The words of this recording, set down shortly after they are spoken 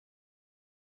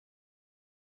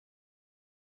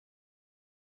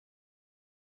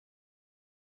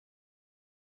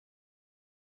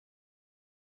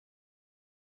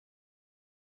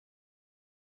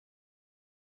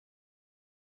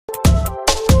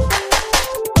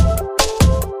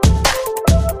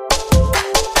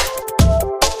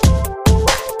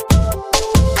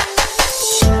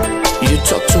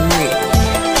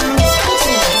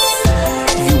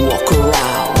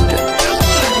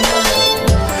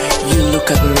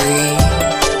look at me.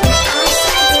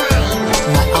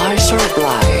 My eyes are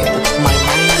blind, my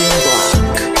mind in black.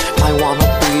 I wanna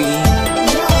be.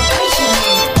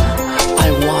 I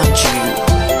want you.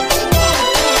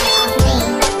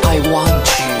 I want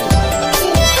you.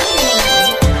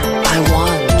 I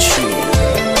want you.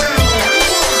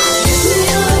 Get me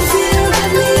out of here,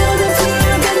 get me out of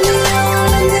here, get me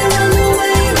out and then run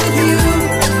away with you.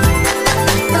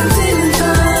 I'm feeling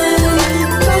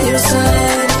fine by your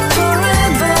side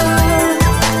forever.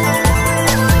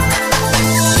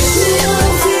 Get me out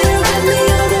of here, get me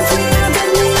out of here, get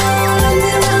me out and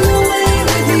then run away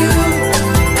with you.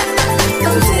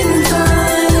 I'm feeling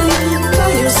fine by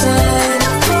your side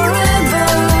forever.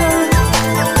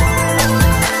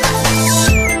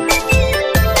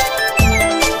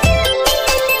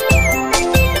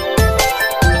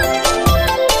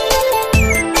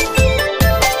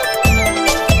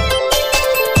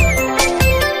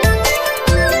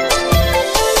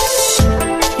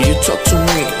 You talk too